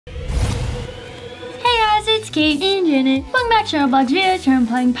it's Kate and Janet. Welcome back to Roblox video. Today I'm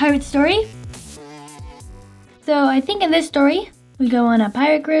playing Pirate Story. So I think in this story, we go on a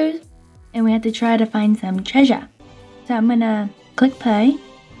pirate cruise and we have to try to find some treasure. So I'm gonna click play.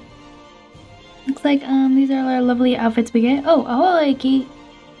 Looks like these are our lovely outfits we get. Oh, ahoy, Kate.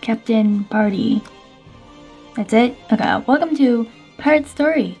 Captain Party. That's it? Okay, welcome to Pirate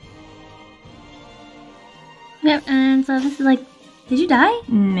Story. Yep, and so this is like, did you die?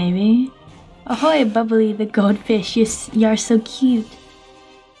 Maybe. Ahoy, Bubbly the goldfish. You're so cute.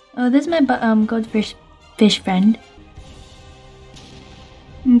 Oh, this is my goldfish friend.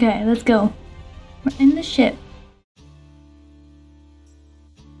 Okay, let's go. We're in the ship.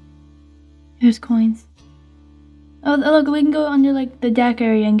 Here's coins. Oh, look, we can go under like the deck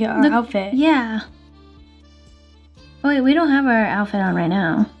area and get our outfit. Yeah. Oh wait, we don't have our outfit on right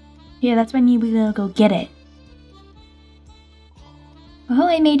now. Yeah, that's why we're gonna go get it.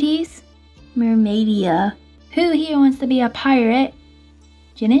 Ahoy, mateys. Mermaidia. Who here wants to be a pirate?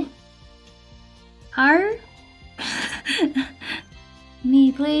 Janet? Har?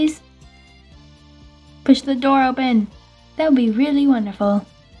 Me, please. Push the door open. That would be really wonderful.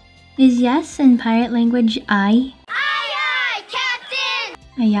 Is yes in pirate language aye? Aye, aye, Captain!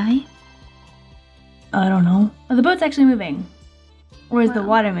 Aye, aye? I don't know. Oh, the boat's actually moving. Or is the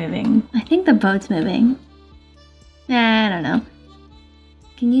water moving? I think the boat's moving. Nah, I don't know.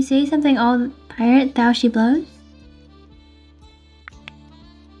 Can you say something, old pirate, thou she blows?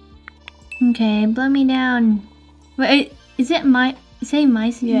 Okay, blow me down. Wait, is it my... Say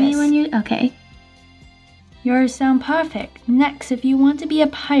my name when you... Okay. Yours sound perfect. Next, if you want to be a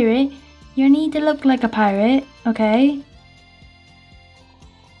pirate, you need to look like a pirate, okay?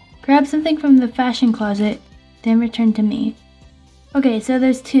 Grab something from the fashion closet, then return to me. Okay, so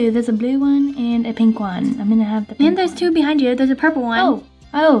there's two. There's a blue one and a pink one. I'm gonna have the pink one. And there's two behind you. There's a purple one.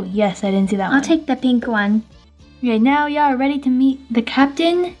 Oh, yes, I didn't see that one. I'll take the pink one. Okay, now y'all ready to meet the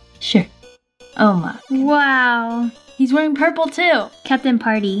captain? Sure. Oh my. Wow. He's wearing purple too. Captain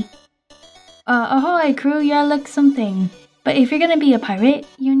Party. Ahoy crew, y'all look something. But if you're gonna be a pirate,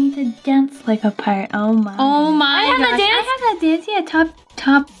 you need to dance like a pirate. Oh my. Oh my gosh. I have that dance. Yeah,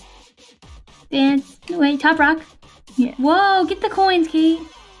 top dance. Wait, top rock. Yeah. Whoa, get the coins, Kate.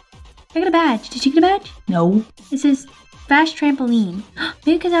 I got a badge. Did you get a badge? No. This is Fast Trampoline.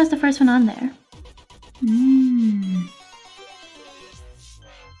 Maybe because I was the first one on there.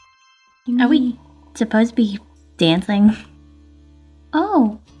 Are we supposed to be dancing?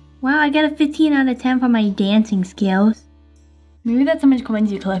 Oh, wow, I got a 15 out of 10 for my dancing skills. Maybe that's how much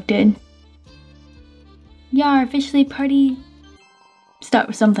coins you collected. Yeah, officially party... Start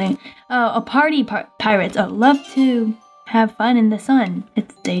with something. Oh, a party pirates. Oh, love to have fun in the sun.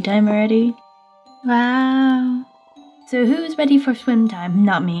 It's daytime already. Wow. So who's ready for swim time?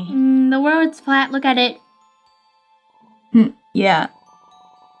 Not me. The world's flat. Look at it. Yeah.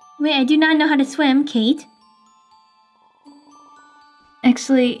 Wait, I do not know how to swim, Kate.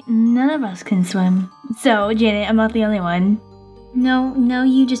 Actually, none of us can swim. So, Janet, I'm not the only one. No,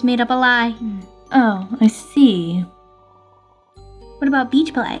 you just made up a lie. Oh, I see. What about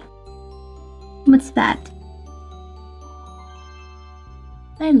beach play? What's that?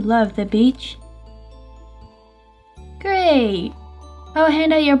 I love the beach. Great! I'll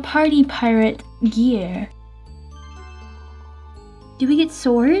hand out your party pirate gear. Do we get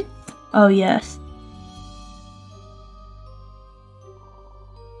swords? Oh, yes.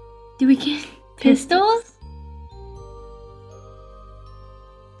 Do we get pistols?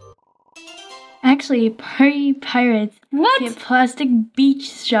 Actually, party pirates get plastic beach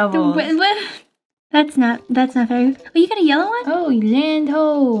shovels. What? That's not fair. Oh, you got a yellow one? Oh, land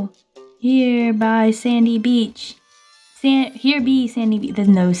ho! Here by sandy beach. Here be sandy beach. There's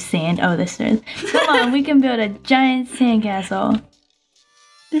no sand. Oh, this is. Come on, we can build a giant sandcastle.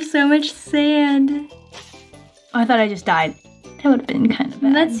 There's so much sand. Oh, I thought I just died. That would have been kind of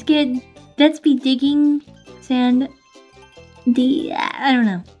bad. Let's be digging sand. I don't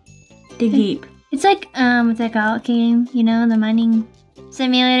know. Dig deep. It's like what's that called game? You know, the mining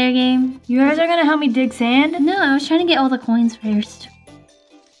simulator game. You guys are gonna help me dig sand? No, I was trying to get all the coins first.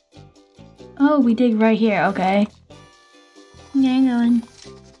 Oh, we dig right here. Okay. Yeah, I'm going.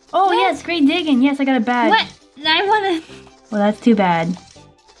 Oh what? Yes, great digging. Yes, I got a badge. What? I wanna. Well, that's too bad.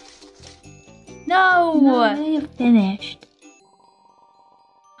 No, I finished.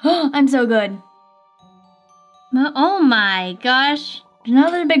 I'm so good. Oh my gosh. There's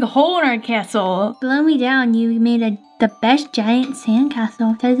another big hole in our castle. Blow me down, you made the best giant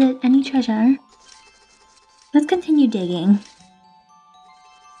sandcastle. Does it any treasure? Let's continue digging.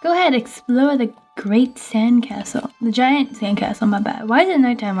 Go ahead, explore the great sandcastle. The giant sandcastle, my bad. Why is it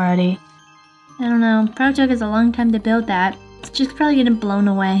nighttime already? I don't know. Probably took us a long time to build that. It's just probably getting blown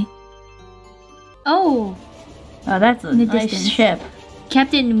away. Oh! Oh, that's a nice ship.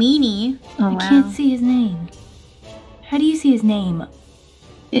 Captain Meanie. Oh, I can't see his name. How do you see his name?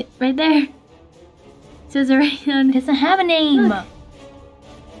 Right there. It says it right on. It doesn't have a name. Look.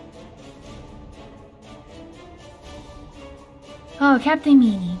 Oh, Captain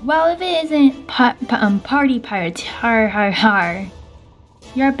Meanie. Well, if it isn't Party Pirates, har har har.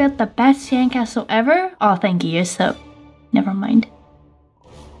 You're built the best sandcastle ever? Oh, thank you, you're so... Never mind.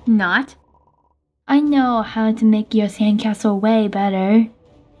 Not? I know how to make your sandcastle way better.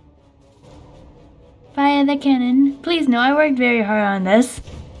 Fire the cannon. Please no, I worked very hard on this.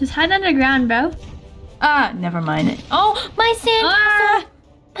 Just hide underground, bro. Ah, never mind. Oh, my sandcastle!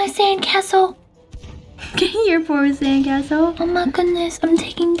 My sandcastle! Your poor sandcastle. Oh my goodness, I'm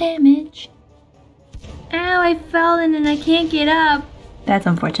taking damage. Ow, I fell in and I can't get up. That's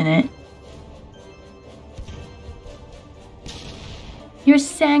unfortunate. Your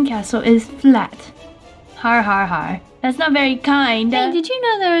sandcastle is flat. Har har har. That's not very kind. Hey, did you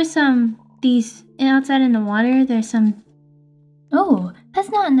know there are these outside in the water? There's some... Oh, that's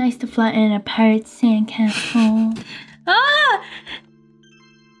not nice to flatten a pirate's sandcastle. Ah!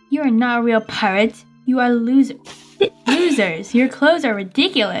 You are not a real pirate. You are losers. Losers. Your clothes are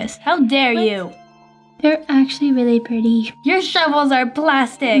ridiculous. How dare you? They're actually really pretty. Your shovels are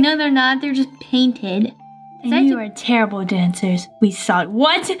plastic. No, they're not. They're just painted. And you are terrible dancers. We saw it.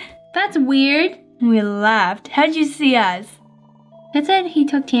 What? That's weird. We laughed. How'd you see us? It said he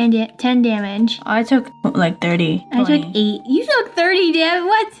took 10 damage. I took like 30. I took 8. You took 30 damage?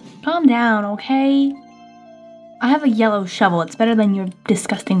 What? Calm down, okay? I have a yellow shovel. It's better than your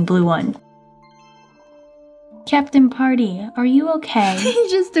disgusting blue one. Captain Party, are you okay? He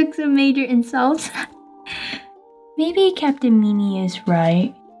just took some major insults. Maybe Captain Meanie is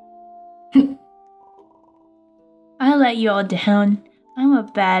right. I let you all down. I'm a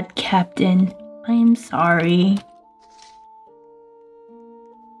bad captain. I am sorry.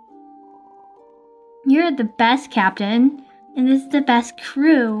 You're the best captain, and this is the best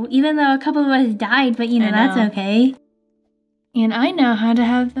crew, even though a couple of us died, but that's okay. And I know how to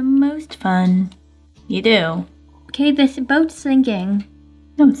have the most fun. You do. Okay, this boat's sinking.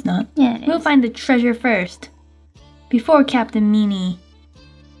 No, it's not. Yeah, it is. We'll find the treasure first. Before Captain Meanie.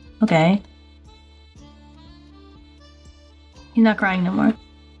 Okay. He's not crying no more.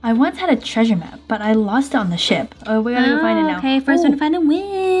 I once had a treasure map, but I lost it on the ship. Oh, we gotta go find it now. Okay, first one to find it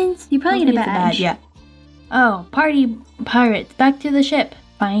wins. You probably get a badge. Yeah. Oh, party pirates, back to the ship.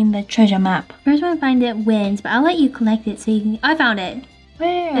 Find the treasure map. First one to find it wins, but I'll let you collect it so you can... I found it.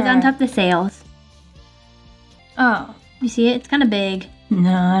 Where? It's on top of the sails. Oh. You see it? It's kind of big.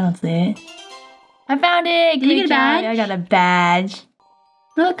 No, I don't see it. I found it! Did you get a badge? I got a badge.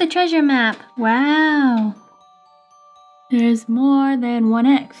 Look, the treasure map. Wow. There's more than one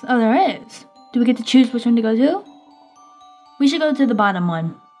X. Oh, there is. Do we get to choose which one to go to? We should go to the bottom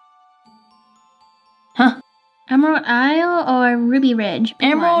one. Huh? Emerald Isle or Ruby Ridge?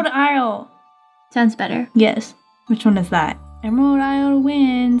 Emerald Isle. Sounds better. Yes. Which one is that? Emerald Isle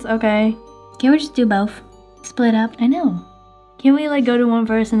wins. Okay. Can we just do both? Split up. I know. Can we like go to one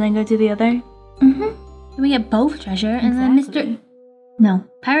first and then go to the other? Mm-hmm. Then we get both treasure and then Mr. No.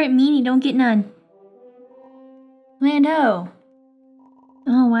 Pirate Meanie don't get none. Lando.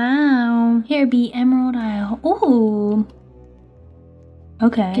 Oh, wow. Here be Emerald Isle. Ooh.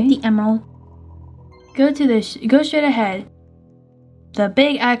 Okay. Get the emerald. Go straight ahead. The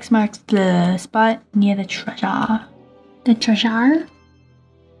big X marks the spot near the treasure. The treasure?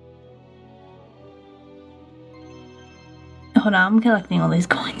 Hold on, I'm collecting all these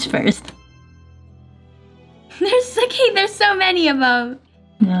coins first. There's so many of them.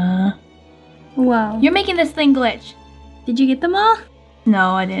 Nah. Whoa. You're making this thing glitch. Did you get them all?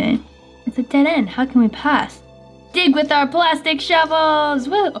 No, I didn't. It's a dead end. How can we pass? Dig with our plastic shovels!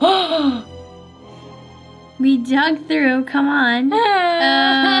 Woo! We dug through. Come on.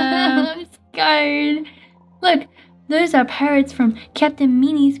 I'm scared. Look, those are pirates from Captain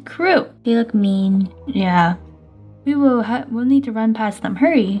Meanie's crew. They look mean. Yeah. We'll need to run past them.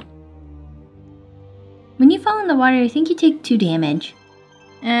 Hurry. When you fall in the water, I think you take 2 damage.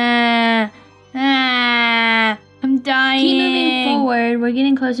 I'm dying. Keep moving forward. We're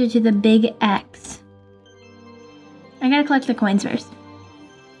getting closer to the big X. I gotta collect the coins first.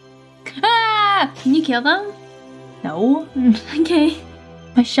 Ah! Can you kill them? No. Okay.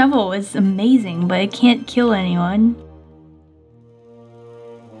 My shovel is amazing, but it can't kill anyone.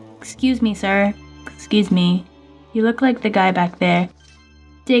 Excuse me, sir. Excuse me. You look like the guy back there.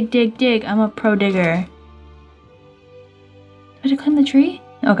 Dig, dig, dig. I'm a pro digger. Did I climb the tree?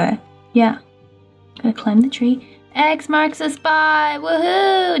 Okay. Yeah. Gotta climb the tree. X marks the spot.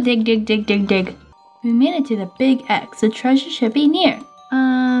 Woohoo! Dig, dig, dig, dig, dig. We made it to the big X. The treasure should be near.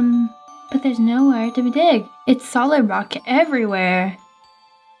 But there's nowhere to dig. It's solid rock everywhere.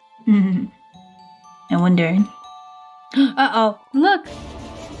 I wonder. Uh-oh. Look!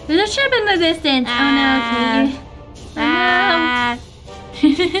 There's a ship in the distance! Oh no,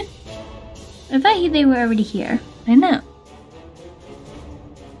 Katie. I thought they were already here. I know.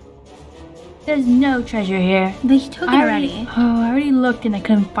 There's no treasure here. They took it already. Oh, I already looked and I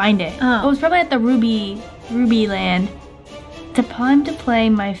couldn't find it. Oh. It was probably at the Ruby land. It's time to play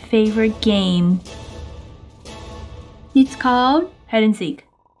my favorite game. It's called Hide and seek.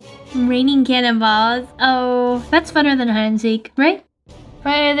 Raining Cannonballs. Oh, that's funner than hide and seek, right?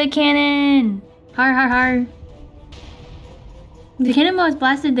 Fire the cannon! Har har har. The cannonballs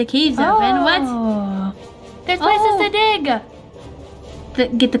blasted the caves open. What? There's places to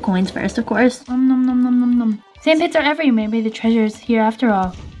dig! Get the coins first, of course. Nom nom nom nom nom nom. Sand pits are everywhere. Maybe the treasure is here after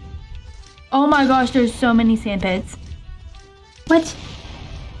all. Oh my gosh, there's so many sand pits. What?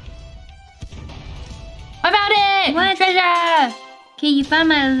 I found it! What? Treasure! Okay, you found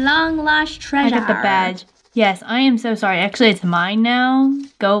my long lost treasure. I got the badge. Yes, I am so sorry. Actually, it's mine now.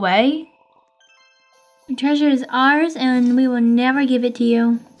 Go away. The treasure is ours and we will never give it to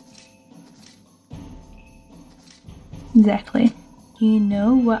you. Exactly. Do you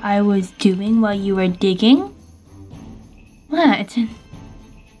know what I was doing while you were digging? What?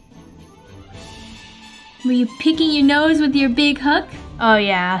 Were you picking your nose with your big hook? Oh,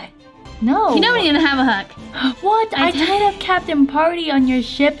 yeah. No. You don't even have a hook. What? I tied up Captain Party on your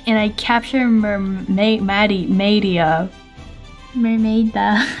ship and I captured Mermaid. I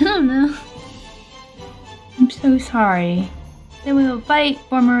don't know. I'm so sorry. Then we will fight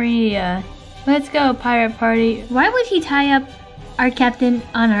for Maria. Let's go, pirate party. Why would he tie up our captain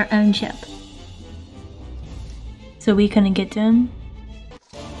on our own ship? So we couldn't get to him?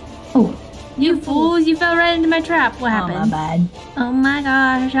 Oh. You fools, you fell right into my trap. What happened? Oh, my bad. Oh my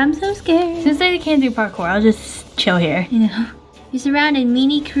gosh, I'm so scared. Since I can't do parkour, I'll just chill here. You know, you're surrounded.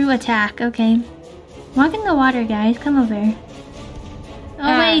 Mini crew attack. Okay. Walk in the water, guys. Come over.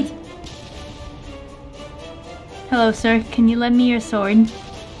 Oh, wait. Hello, sir. Can you lend me your sword?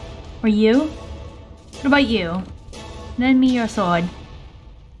 Or you? What about you? Lend me your sword.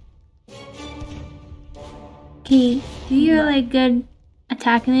 Okay, do your like good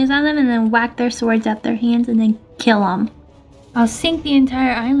attacking moves on them and then whack their swords at their hands and then kill them. I'll sink the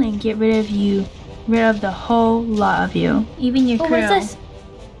entire island, get rid of you, rid of the whole lot of you. Even your crew. What's this?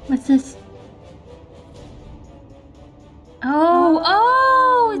 What's this?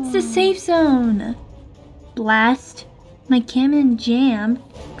 Oh, it's the safe zone. Blast my cannon jam.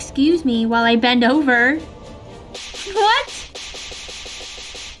 Excuse me while I bend over. What?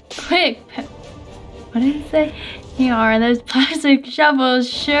 Quick. What did it say? Here are those plastic shovels.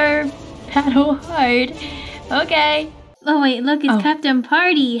 Sure, paddle hard. Okay. Oh wait, look, it's Captain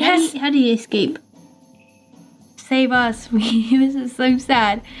Party. Yes. How do you escape? Save us. This is so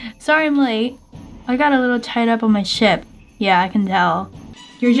sad. Sorry I'm late. I got a little tied up on my ship. Yeah, I can tell.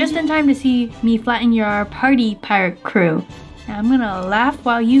 You're just in time to see me flatten your party pirate crew. Now I'm gonna laugh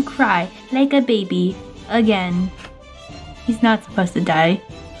while you cry like a baby again. He's not supposed to die.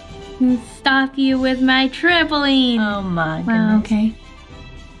 Stop you with my trampoline. Oh my goodness. Wow, okay.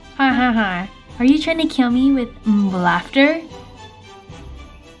 Ha ha ha. Are you trying to kill me with laughter?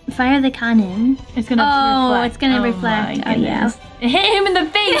 Fire the cannon. It's gonna reflect. Oh, it's gonna reflect. Oh, yeah. It hit him in the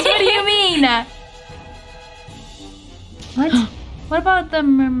face. What do you mean? What? What about the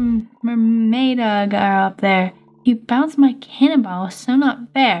mermaid girl up there? You bounced my cannonball. So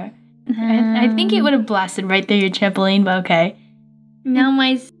not fair. I think it would have blasted right through your trampoline, but okay. Now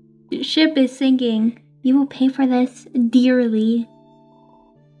my ship is sinking. You will pay for this dearly.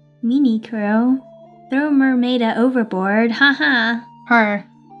 Mini crew. Throw Mermaida overboard. Haha. Her.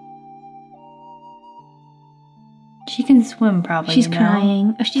 She can swim probably. She's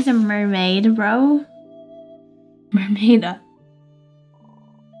crying. Oh, she's a mermaid, bro. Mermaida.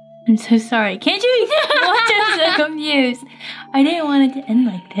 I'm so sorry. Can't you watch? I'm so confused. I didn't want it to end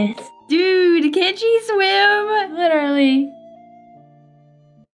like this. Dude, can't she swim? Literally.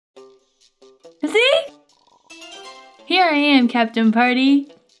 See? Here I am, Captain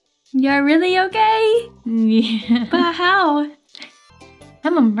Party. You're really okay? Yeah. But how?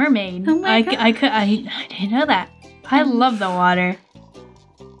 I'm a mermaid. Oh my God. I didn't know that. I love the water.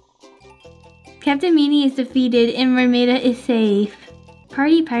 Captain Meanie is defeated and Mermaida is safe.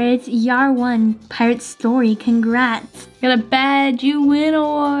 Party Pirates, Yar won Pirate Story. Congrats. Got a badge. You win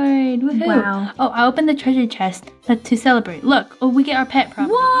award. Woohoo. Wow. Oh, I opened the treasure chest to celebrate. Look. Oh, we get our pet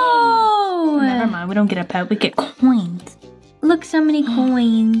property. Whoa. Yay. never mind. We don't get a pet. We get coins. Look, so many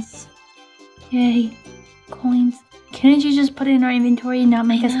coins. Yay. Coins. Couldn't you just put it in our inventory and not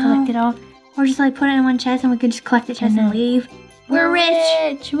make us collect it all? Or just like put it in one chest and we could just collect the chest and leave. We're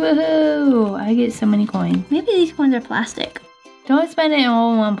rich! Woohoo! I get so many coins. Maybe these coins are plastic. Don't spend it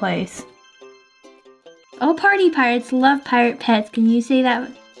all in one place. All party pirates love pirate pets. Can you say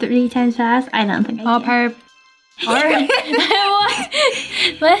that 3 times fast? I don't think I All can.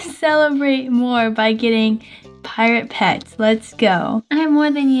 Let's celebrate more by getting pirate pets. Let's go. I have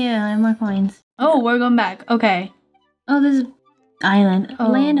more than you. I have more coins. Oh, we're going back. Okay. Oh, this island. Oh,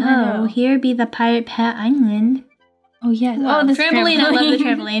 Land ho. wow. Here be the pirate pet island. Oh, yes. Wow. Oh, this trampoline. I love the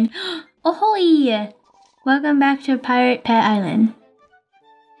trampoline. Ahoy! Welcome back to Pirate Pet Island.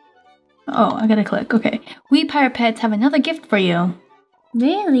 Oh, I gotta click. Okay. We pirate pets have another gift for you.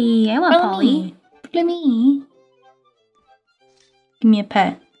 Really? I want Polly. Follow me. Give me a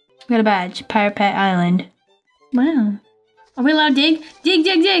pet. We got a badge. Pirate Pet Island. Wow. Are we allowed to dig? Dig,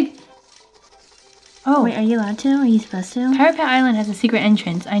 dig, dig! Oh. Wait, are you allowed to? Are you supposed to? Pirate Pet Island has a secret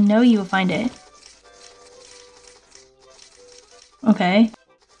entrance. I know you will find it. Okay.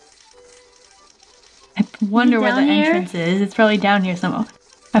 I wonder where the entrance is. It's probably down here somewhere.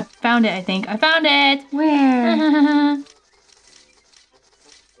 I found it, I think. I found it! Where?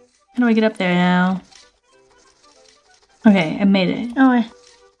 How do I get up there now? Okay, I made it. Oh,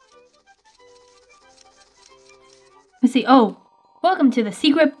 Let's see. Oh, welcome to the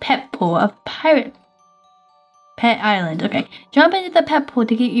secret pet pool of Pirate Pet Island. Okay, jump into the pet pool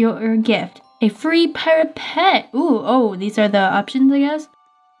to get your gift. A free pirate pet. Ooh, oh, these are the options, I guess.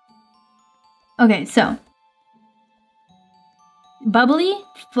 Okay, so. Bubbly,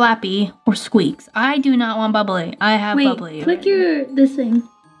 Flappy, or Squeaks. I do not want Bubbly. I have Bubbly. Click this thing.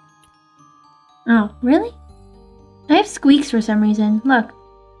 Oh, really? I have Squeaks for some reason. Look.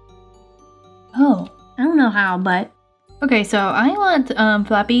 Oh. I don't know how, but... Okay, so I want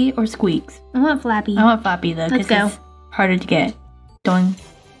Flappy or Squeaks. I want Flappy. I want Flappy though, because it's harder to get. Doing.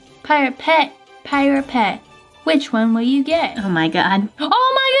 Pirate pet. Which one will you get? Oh my god.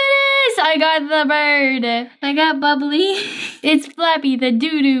 Oh my goodness! I got the bird. I got Bubbly. It's Flappy, the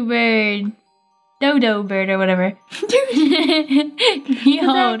doo-doo bird. Dodo bird or whatever.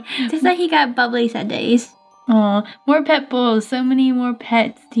 Behold. Just like he got Bubbly Sundays. Aw, more pet bowls. So many more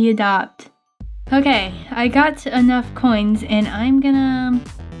pets to adopt. Okay, I got enough coins and I'm gonna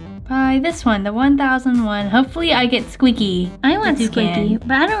buy this one, the 1001. Hopefully I get Squeaky. I want Squeaky,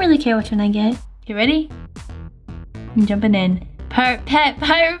 but I don't really care which one I get. You ready? I'm jumping in. Pirate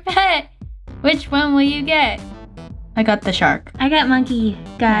pet! Which one will you get? I got the shark. I got monkey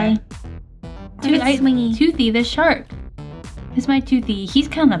guy. Swingy. Toothy the shark. It's my Toothy. He's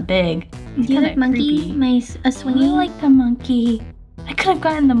kind of big. He's kind of of monkey. creepy. A swingy. I like the monkey. I could have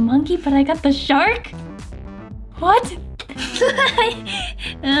gotten the monkey, but I got the shark? What?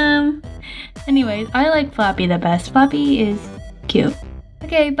 Anyways, I like Flappy the best. Flappy is cute.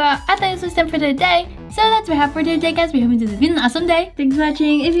 Okay, but I think this was time for today. So that's what we have for today, guys. We hope you enjoyed this video. An awesome day. Thanks for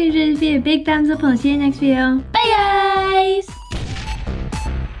watching. If you enjoyed this video, big thumbs up and I'll see you in the next video. Bye, guys!